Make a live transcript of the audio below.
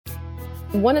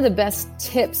One of the best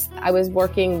tips, I was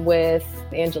working with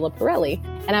Angela Pirelli,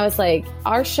 and I was like,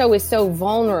 our show is so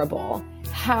vulnerable.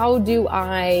 How do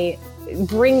I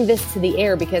bring this to the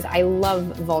air? Because I love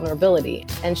vulnerability.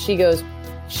 And she goes,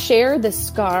 share the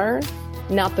scar,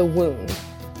 not the wound.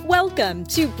 Welcome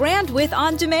to Brandwidth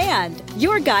On Demand,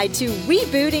 your guide to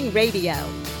rebooting radio.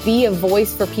 Be a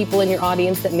voice for people in your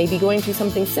audience that may be going through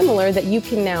something similar that you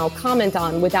can now comment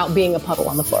on without being a puddle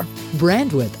on the floor.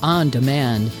 Brandwidth On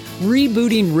Demand,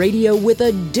 rebooting radio with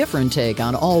a different take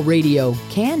on all radio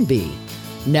can be.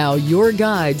 Now your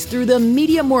guides through the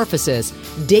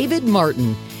Mediamorphosis, David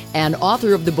Martin, and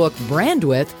author of the book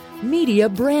Brandwidth, media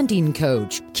branding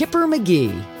coach, Kipper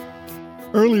McGee.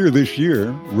 Earlier this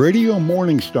year, radio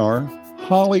morning star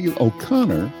Holly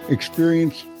O'Connor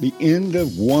experienced the end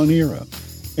of one era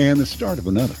and the start of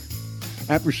another.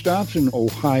 After stops in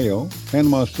Ohio,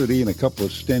 Panama City, and a couple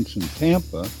of stints in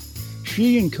Tampa,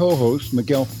 she and co-host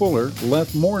Miguel Fuller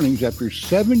left mornings after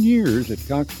 7 years at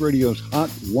Cox Radio's Hot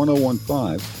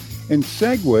 101.5 and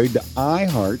segued to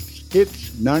iHeart's Hits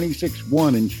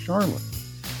 96.1 in Charlotte,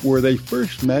 where they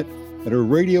first met at a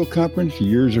radio conference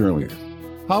years earlier.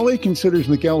 Holly considers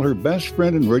Miguel her best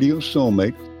friend and radio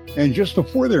soulmate, and just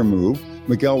before their move,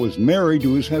 Miguel was married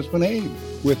to his husband Abe,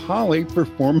 with Holly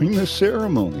performing the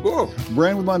ceremony. Whoa.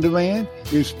 Brandwidth On Demand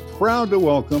is proud to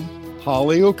welcome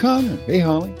Holly O'Connor. Hey,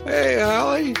 Holly. Hey,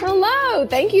 Holly. Hello.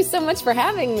 Thank you so much for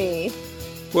having me.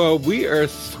 Well, we are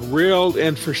thrilled,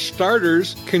 and for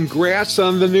starters, congrats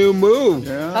on the new move.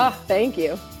 Yeah. Oh, thank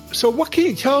you. So what can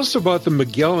you tell us about the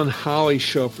Miguel and Holly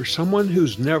show for someone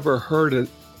who's never heard it?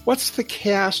 What's the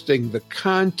casting, the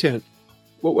content?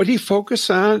 What do you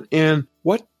focus on, and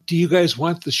what do you guys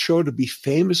want the show to be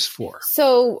famous for?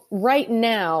 So right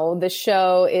now, the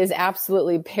show is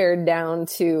absolutely pared down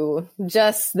to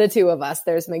just the two of us.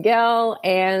 There's Miguel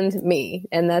and me,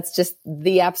 and that's just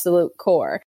the absolute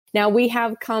core. Now, we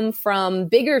have come from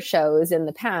bigger shows in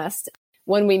the past.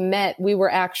 When we met, we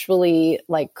were actually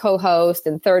like co-host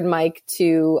and third mic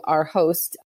to our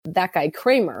host, that guy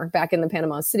Kramer, back in the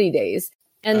Panama City days.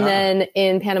 And then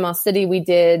in Panama City, we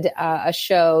did a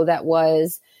show that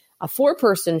was a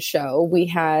 4-person show. We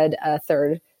had a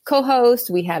third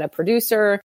co-host, we had a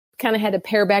producer, kind of had to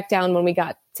pare back down when we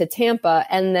got to Tampa,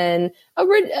 and then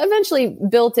eventually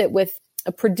built it with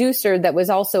a producer that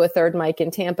was also a third mic in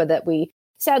Tampa that we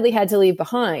sadly had to leave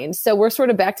behind. So we're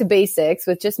sort of back to basics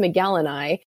with just Miguel and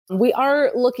I. We are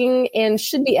looking and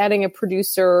should be adding a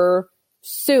producer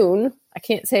soon. I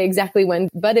can't say exactly when,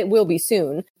 but it will be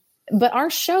soon. But our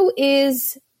show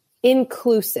is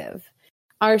inclusive.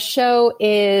 Our show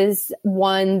is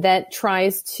one that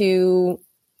tries to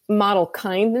model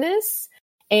kindness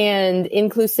and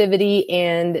inclusivity.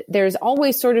 And there's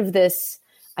always sort of this,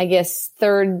 I guess,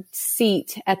 third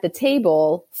seat at the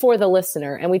table for the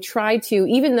listener. And we try to,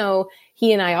 even though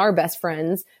he and I are best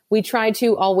friends, we try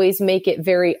to always make it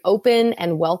very open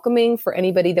and welcoming for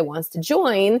anybody that wants to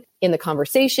join in the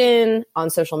conversation,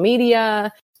 on social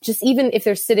media. Just even if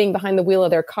they're sitting behind the wheel of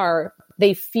their car,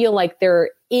 they feel like they're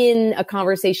in a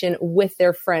conversation with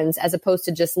their friends as opposed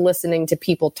to just listening to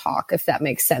people talk, if that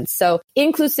makes sense. So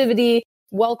inclusivity,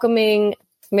 welcoming,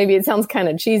 maybe it sounds kind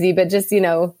of cheesy, but just,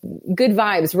 good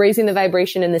vibes, raising the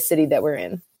vibration in the city that we're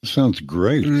in. Sounds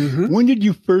great. Mm-hmm. When did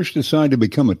you first decide to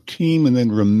become a team and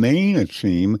then remain a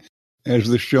team as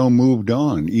the show moved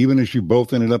on, even as you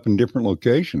both ended up in different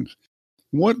locations?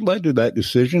 What led to that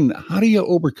decision? How do you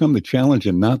overcome the challenge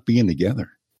of not being together?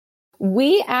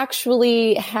 We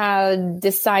actually had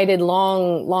decided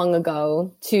long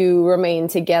ago to remain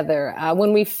together.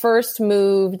 When we first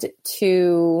moved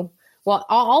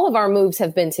all of our moves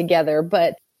have been together,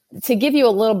 but to give you a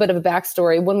little bit of a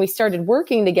backstory, when we started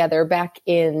working together back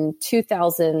in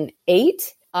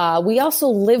 2008, we also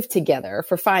lived together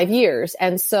for 5 years.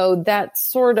 And so that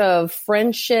sort of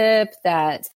friendship,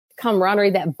 that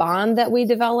camaraderie, that bond that we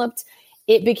developed,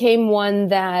 it became one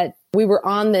that we were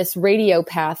on this radio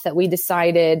path that we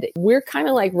decided we're kind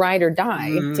of like ride or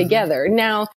die together.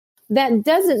 Now, that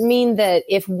doesn't mean that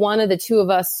if one of the two of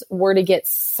us were to get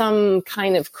some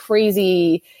kind of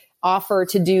crazy offer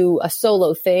to do a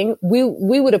solo thing, we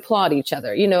would applaud each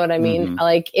other. You know what I mean? Mm-hmm.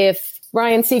 Like if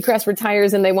Ryan Seacrest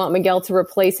retires and they want Miguel to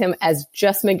replace him as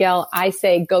just Miguel, I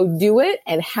say go do it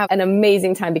and have an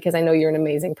amazing time because I know you're an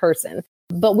amazing person.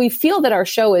 But we feel that our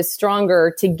show is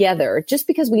stronger together just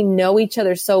because we know each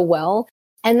other so well.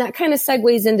 And that kind of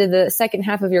segues into the second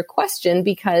half of your question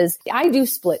because I do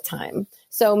split time.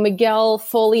 So Miguel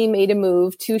fully made a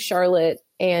move to Charlotte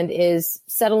and is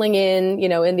settling in,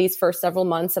 in these first several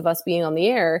months of us being on the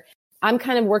air. I'm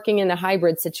kind of working in a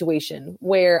hybrid situation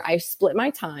where I split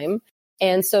my time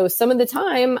And so some of the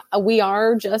time we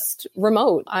are just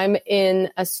remote. I'm in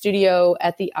a studio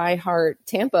at the iHeart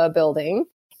Tampa building,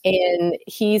 and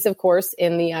he's, of course,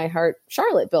 in the iHeart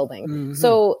Charlotte building. Mm-hmm.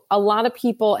 So a lot of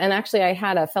people, and actually I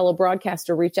had a fellow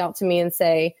broadcaster reach out to me and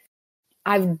say,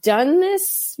 I've done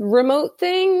this remote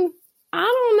thing. I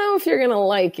don't know if you're going to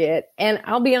like it. And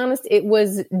I'll be honest, it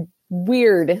was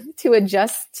weird to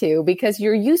adjust to because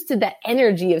you're used to the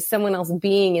energy of someone else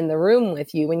being in the room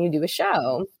with you when you do a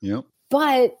show. Yep.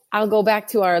 But I'll go back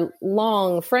to our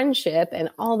long friendship and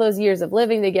all those years of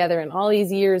living together and all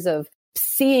these years of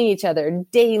seeing each other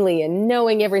daily and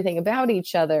knowing everything about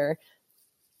each other.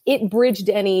 It bridged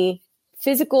any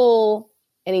physical,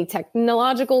 any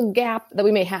technological gap that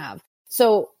we may have.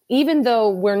 So even though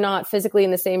we're not physically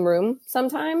in the same room,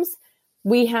 sometimes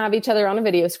we have each other on a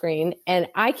video screen, and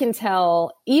I can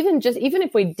tell, even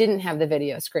if we didn't have the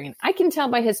video screen, I can tell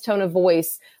by his tone of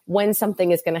voice when something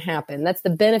is going to happen. That's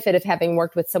the benefit of having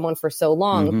worked with someone for so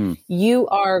long. Mm-hmm. You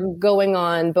are going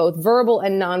on both verbal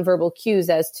and nonverbal cues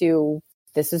as to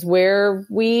this is where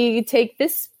we take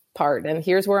this part, and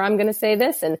here's where I'm going to say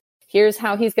this, and here's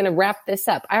how he's going to wrap this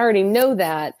up. I already know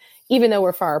that, even though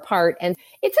we're far apart. And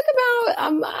it took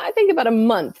about a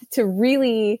month to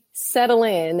really settle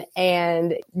in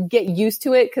and get used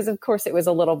to it. Because of course it was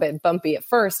a little bit bumpy at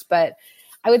first, but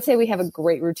I would say we have a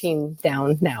great routine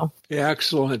down now. Yeah,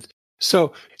 excellent.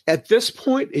 So at this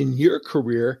point in your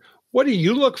career, what do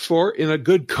you look for in a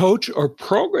good coach or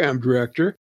program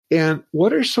director? And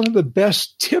what are some of the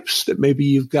best tips that maybe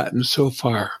you've gotten so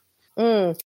far?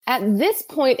 At this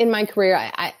point in my career,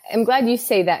 I am glad you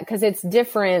say that because it's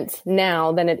different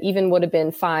now than it even would have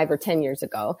been 5 or 10 years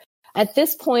ago. At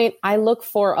this point, I look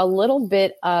for a little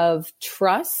bit of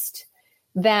trust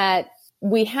that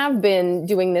we have been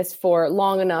doing this for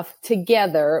long enough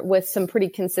together with some pretty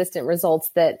consistent results,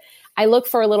 that I look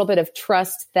for a little bit of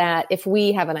trust that if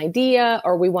we have an idea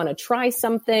or we want to try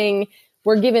something,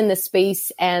 we're given the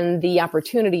space and the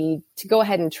opportunity to go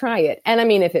ahead and try it. And I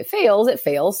mean, if it fails, it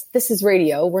fails. This is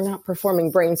radio. We're not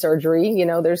performing brain surgery.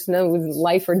 There's no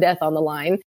life or death on the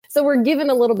line. So we're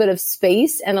given a little bit of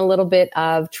space and a little bit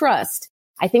of trust.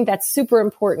 I think that's super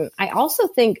important. I also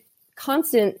think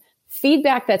constant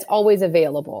feedback that's always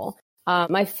available.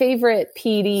 My favorite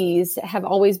PDs have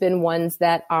always been ones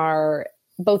that are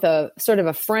both a sort of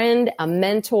a friend, a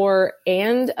mentor,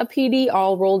 and a PD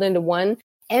all rolled into one.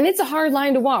 And it's a hard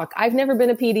line to walk. I've never been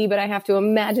a PD, but I have to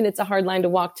imagine it's a hard line to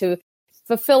walk to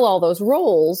fulfill all those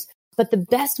roles. But the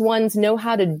best ones know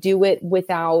how to do it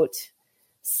without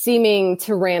seeming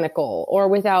tyrannical or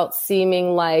without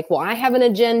seeming like, well, I have an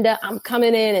agenda. I'm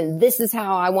coming in and this is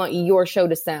how I want your show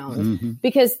to sound. Mm-hmm.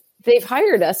 Because they've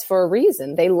hired us for a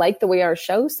reason. They like the way our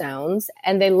show sounds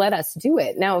and they let us do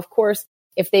it. Now, of course,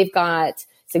 if they've got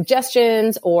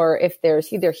suggestions or if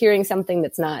they're hearing something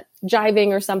that's not jiving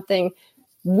or something,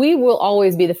 we will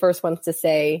always be the first ones to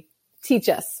say, teach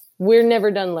us. We're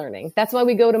never done learning. That's why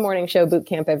we go to Morning Show Boot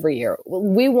Camp every year.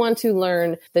 We want to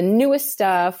learn the newest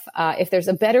stuff. If there's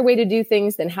a better way to do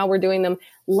things than how we're doing them,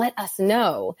 let us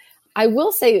know. I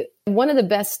will say one of the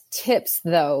best tips,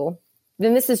 though,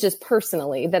 then this is just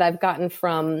personally that I've gotten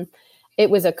from,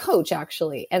 it was a coach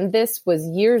actually. And this was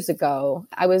years ago.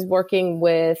 I was working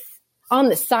with, on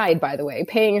the side, by the way,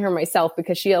 paying her myself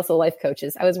because she also life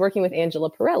coaches. I was working with Angela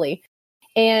Pirelli.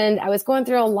 And I was going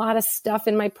through a lot of stuff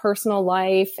in my personal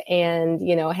life and,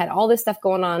 had all this stuff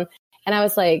going on. And I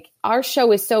was like, our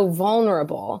show is so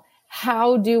vulnerable.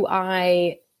 How do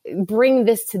I bring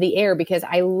this to the air? Because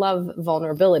I love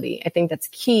vulnerability. I think that's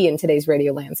key in today's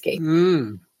radio landscape.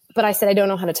 But I said, I don't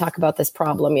know how to talk about this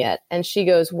problem yet. And she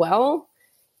goes, well,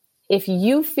 if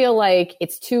you feel like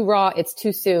it's too raw, it's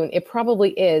too soon, it probably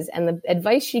is. And the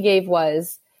advice she gave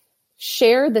was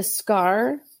share the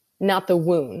scar, not the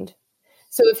wound.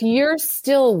 So if you're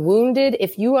still wounded,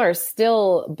 if you are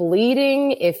still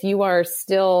bleeding, if you are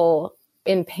still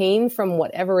in pain from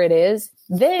whatever it is,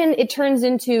 then it turns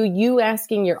into you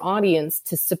asking your audience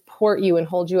to support you and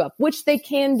hold you up, which they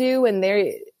can do. And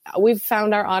we've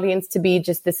found our audience to be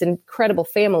just this incredible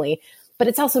family, but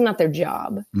it's also not their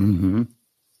job. Mm-hmm.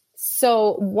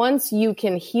 So once you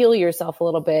can heal yourself a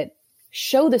little bit,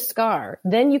 show the scar,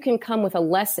 then you can come with a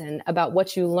lesson about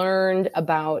what you learned,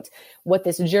 about what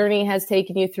this journey has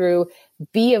taken you through.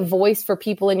 Be a voice for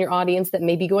people in your audience that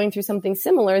may be going through something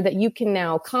similar that you can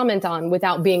now comment on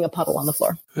without being a puddle on the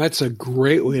floor. That's a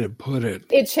great way to put it.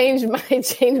 It changed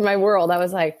my world. I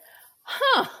was like,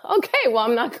 okay, well,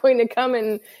 I'm not going to come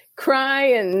and cry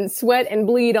and sweat and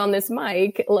bleed on this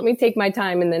mic. Let me take my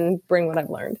time and then bring what I've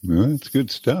learned. Well, that's good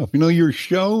stuff. Your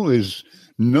show is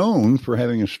known for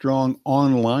having a strong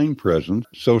online presence,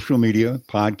 social media,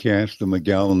 podcast, the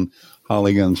Miguel and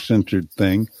Holly Uncensored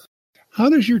thing. How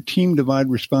does your team divide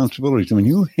responsibilities? I mean,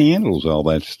 who handles all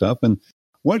that stuff? And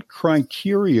what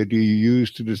criteria do you use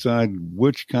to decide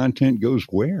which content goes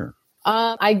where?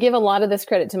 I give a lot of this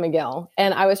credit to Miguel.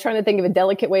 And I was trying to think of a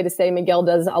delicate way to say Miguel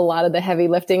does a lot of the heavy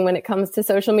lifting when it comes to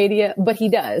social media, but he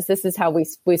does. This is how we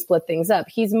split things up.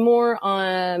 He's more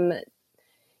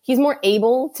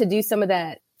able to do some of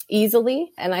that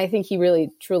easily. And I think he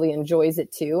really, truly enjoys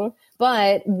it too.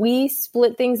 But we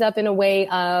split things up in a way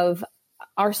of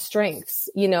our strengths.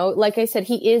 You know, like I said,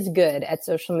 he is good at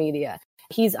social media.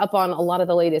 He's up on a lot of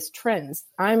the latest trends.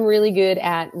 I'm really good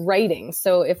at writing.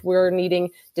 So if we're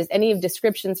needing just any of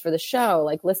descriptions for the show,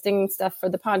 like listing stuff for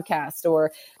the podcast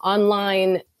or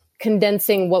online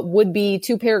condensing what would be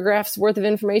 2 paragraphs worth of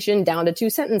information down to 2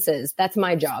 sentences, that's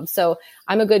my job. So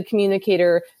I'm a good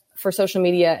communicator for social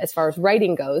media as far as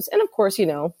writing goes. And of course, you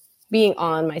know, being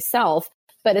on myself.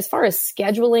 But as far as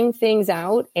scheduling things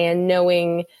out and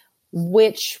knowing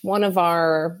which one of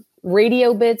our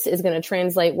radio bits is going to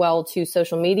translate well to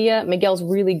social media, Miguel's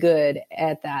really good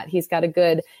at that. He's got a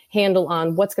good handle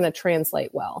on what's going to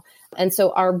translate well. And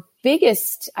so our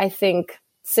biggest, I think,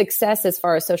 success as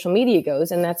far as social media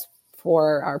goes, and that's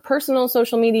for our personal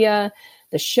social media,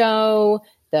 the show,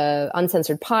 the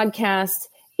Uncensored podcast,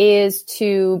 is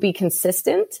to be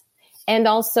consistent and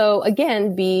also,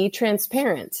 again, be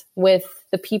transparent with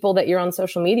the people that you're on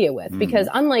social media with. Because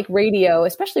unlike radio,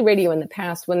 especially radio in the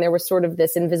past, when there was sort of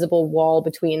this invisible wall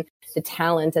between the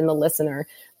talent and the listener,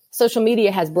 social media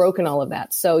has broken all of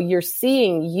that. So you're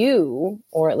seeing you,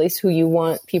 or at least who you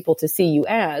want people to see you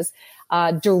as,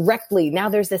 directly. Now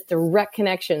there's this direct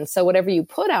connection. So whatever you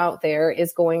put out there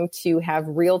is going to have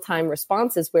real-time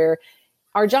responses, where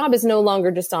our job is no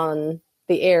longer just on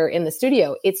the air in the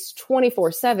studio. It's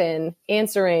 24/7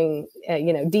 answering,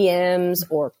 DMs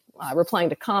or replying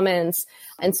to comments.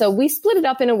 And so we split it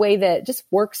up in a way that just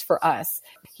works for us.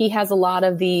 He has a lot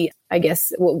of the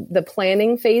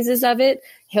planning phases of it.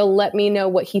 He'll let me know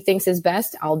what he thinks is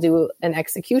best. I'll do an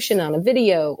execution on a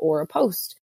video or a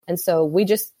post. And so we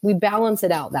balance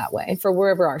it out that way for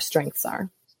wherever our strengths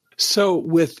are. So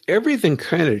with everything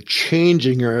kind of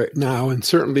changing right now, and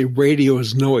certainly radio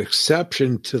is no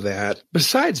exception to that,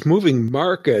 besides moving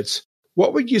markets,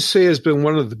 what would you say has been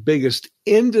one of the biggest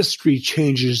industry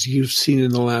changes you've seen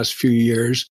in the last few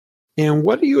years? And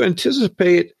what do you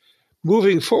anticipate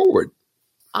moving forward?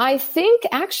 I think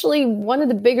actually one of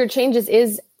the bigger changes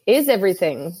is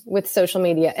everything with social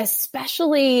media,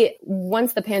 especially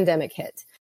once the pandemic hit,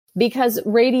 because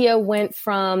radio went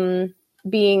from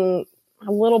being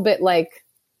a little bit like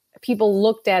people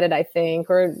looked at it, I think,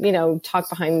 or, talked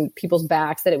behind people's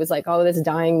backs that it was like, oh, this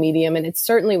dying medium. And it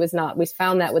certainly was not. We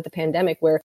found that with the pandemic,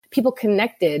 where people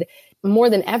connected more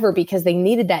than ever because they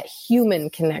needed that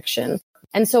human connection.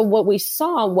 And so what we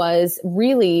saw was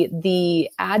really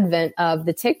the advent of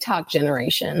the TikTok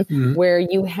generation, where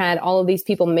you had all of these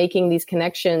people making these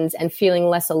connections and feeling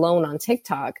less alone on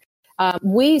TikTok.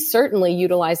 We certainly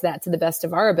utilize that to the best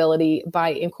of our ability by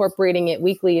incorporating it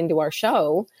weekly into our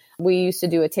show. We used to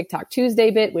do a TikTok Tuesday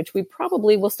bit, which we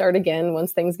probably will start again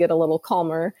once things get a little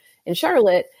calmer in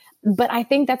Charlotte. But I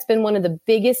think that's been one of the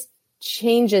biggest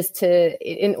changes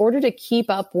in order to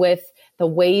keep up with the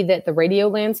way that the radio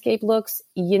landscape looks,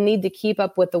 you need to keep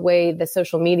up with the way the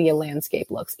social media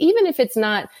landscape looks. Even if it's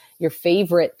not your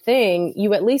favorite thing,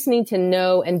 you at least need to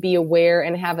know and be aware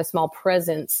and have a small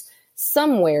presence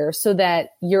somewhere so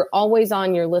that you're always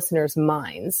on your listeners'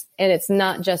 minds. And it's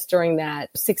not just during that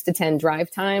 6 to 10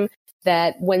 drive time,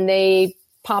 that when they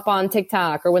pop on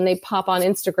TikTok or when they pop on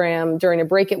Instagram during a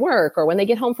break at work, or when they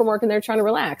get home from work and they're trying to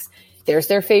relax, there's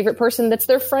their favorite person that's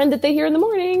their friend that they hear in the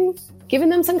morning, giving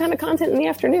them some kind of content in the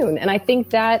afternoon. And I think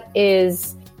that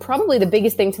is probably the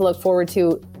biggest thing to look forward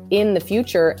to in the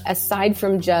future, aside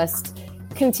from just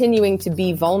continuing to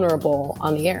be vulnerable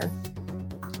on the air.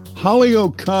 Holly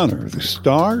O'Connor, the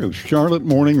star of Charlotte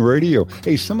Morning Radio.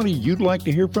 Hey, somebody you'd like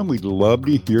to hear from? We'd love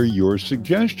to hear your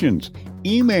suggestions.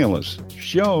 Email us,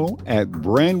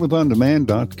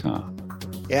 show@brandwithondemand.com.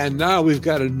 And now we've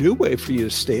got a new way for you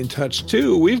to stay in touch,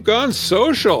 too. We've gone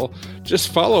social. Just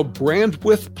follow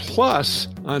Brandwidth Plus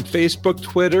on Facebook,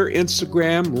 Twitter,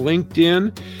 Instagram,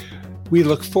 LinkedIn. We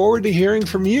look forward to hearing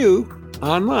from you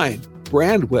online.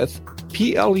 Brandwidth,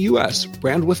 Plus,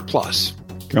 Brandwidth Plus.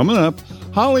 Coming up,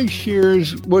 Holly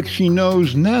shares what she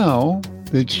knows now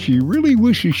that she really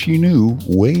wishes she knew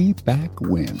way back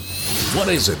when. What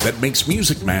is it that makes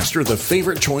Music Master the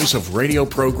favorite choice of radio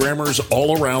programmers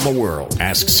all around the world?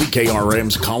 Ask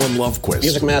CKRM's Colin Lovequist.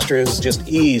 Music Master is just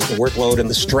ease the workload and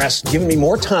the stress, giving me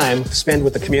more time to spend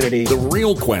with the community. The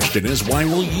real question is, why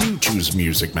will you choose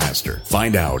Music Master?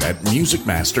 Find out at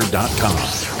musicmaster.com.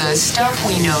 The stuff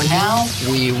we know now,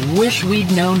 we wish we'd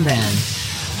known then.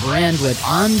 Brandwidth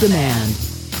On Demand.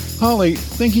 Holly,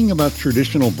 thinking about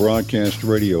traditional broadcast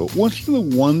radio, what's the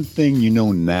one thing you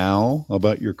know now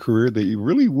about your career that you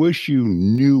really wish you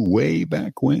knew way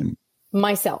back when?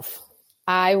 Myself.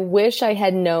 I wish I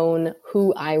had known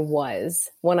who I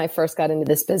was when I first got into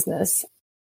this business.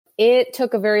 It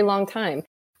took a very long time.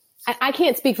 I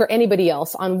can't speak for anybody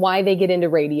else on why they get into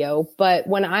radio, but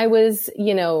when I was,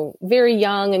 very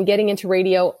young and getting into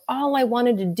radio, all I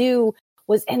wanted to do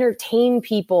was entertain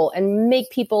people and make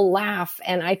people laugh.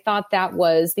 And I thought that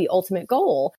was the ultimate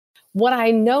goal. What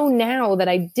I know now that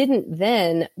I didn't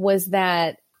then was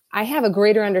that I have a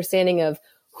greater understanding of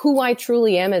who I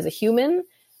truly am as a human,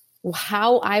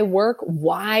 how I work,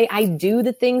 why I do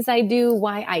the things I do,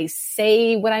 why I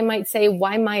say what I might say,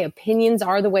 why my opinions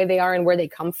are the way they are and where they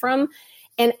come from.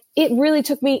 And it really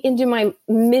took me into my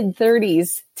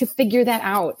mid-30s to figure that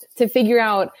out, to figure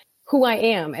out who I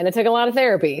am. And it took a lot of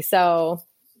therapy. So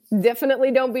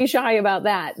definitely don't be shy about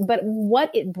that. But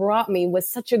what it brought me was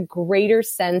such a greater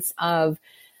sense of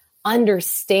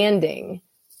understanding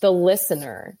the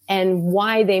listener and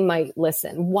why they might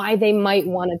listen, why they might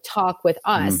want to talk with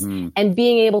us, and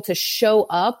being able to show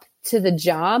up to the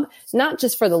job, not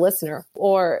just for the listener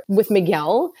or with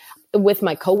Miguel, with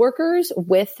my coworkers,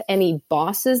 with any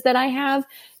bosses that I have,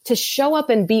 to show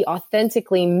up and be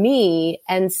authentically me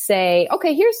and say,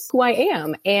 okay, here's who I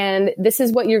am. And this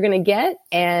is what you're going to get.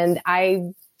 And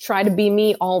I try to be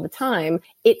me all the time.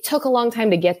 It took a long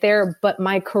time to get there, but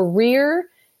my career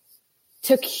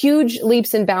took huge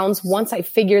leaps and bounds once I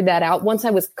figured that out. Once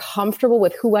I was comfortable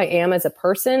with who I am as a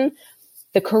person,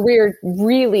 the career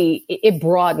really, it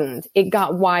broadened, it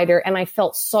got wider, and I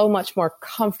felt so much more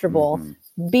comfortable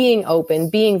being open,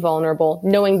 being vulnerable,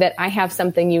 knowing that I have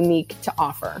something unique to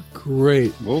offer.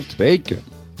 Great. We'll take it.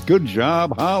 Good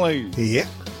job, Holly. Yeah.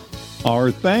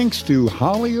 Our thanks to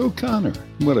Holly O'Connor.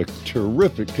 What a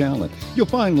terrific talent. You'll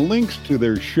find links to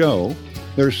their show,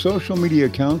 their social media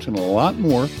accounts, and a lot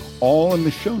more, all in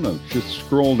the show notes. Just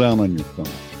scroll down on your phone.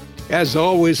 As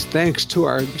always, thanks to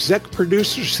our exec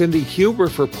producer, Cindy Huber,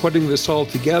 for putting this all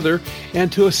together, and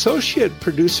to associate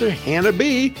producer, Hannah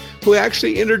B., who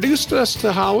actually introduced us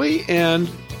to Holly and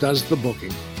does the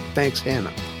booking. Thanks,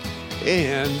 Hannah.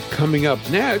 And coming up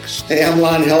next... Hey, I'm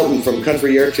Lon Helton from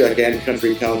Country Air Check and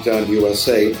Country Countdown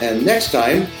USA. And next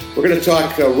time, we're going to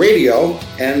talk radio,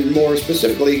 and more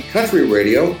specifically, country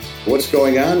radio. What's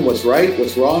going on, what's right,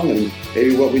 what's wrong, and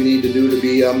maybe what we need to do to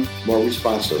be more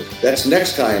responsive. That's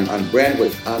next time on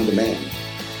Brandwidth On Demand.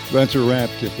 That's a wrap,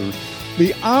 Kipper.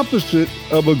 The opposite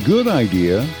of a good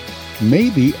idea may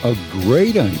be a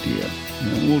great idea.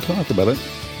 And we'll talk about it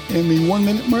in the 1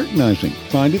 Minute Martinizing.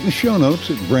 Find it in the show notes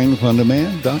at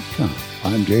brandwidthondemand.com.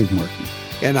 I'm Dave Martin.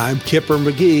 And I'm Kipper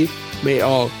McGee. May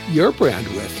all your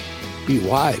Brandwidth be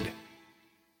wide.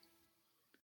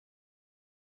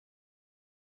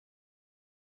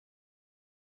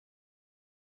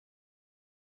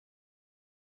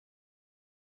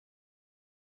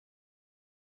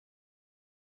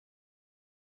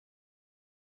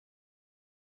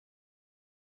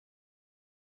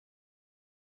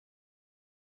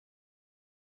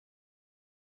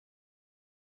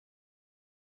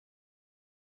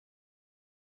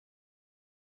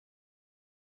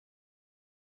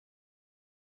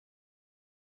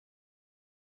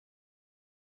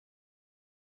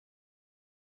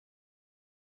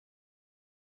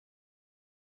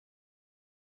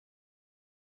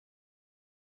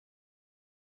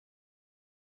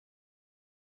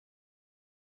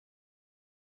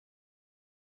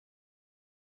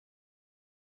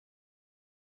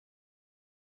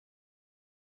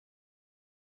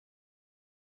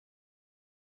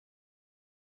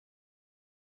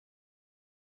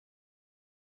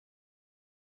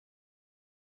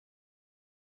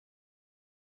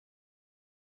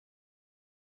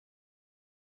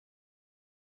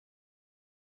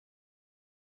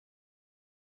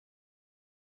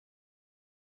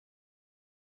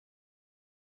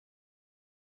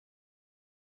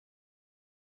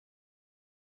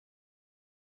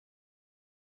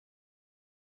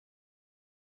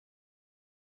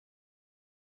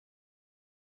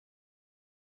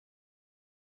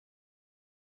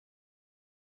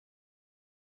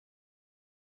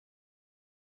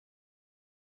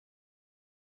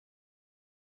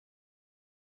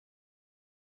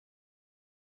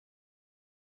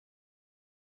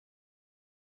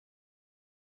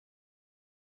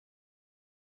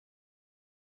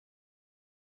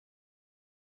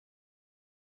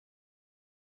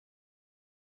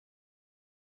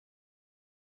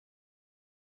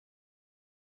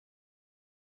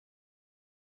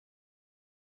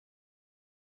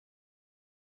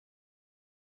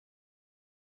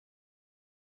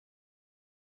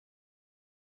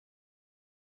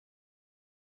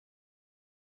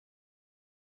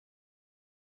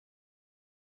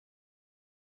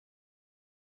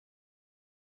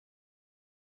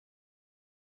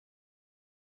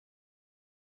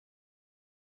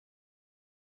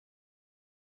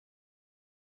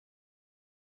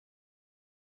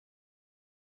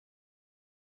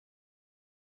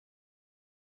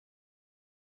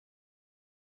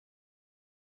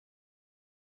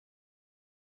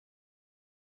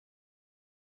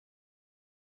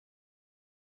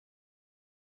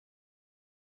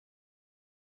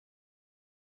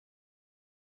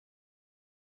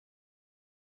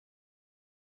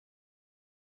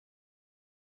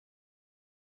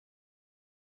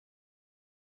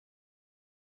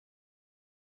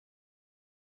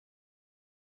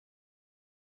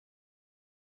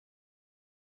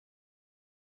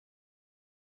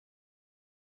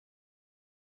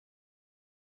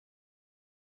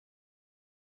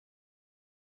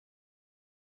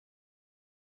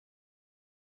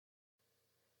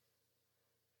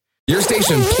 Your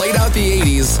station played out the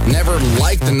 80s, never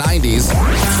liked the 90s.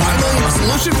 Finally, a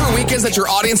solution for weekends that your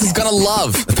audience is going to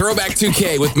love. Throwback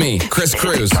 2K with me, Chris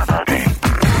Cruz.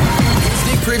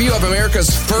 Sneak preview of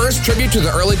America's first tribute to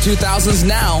the early 2000s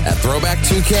now at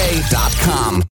throwback2k.com.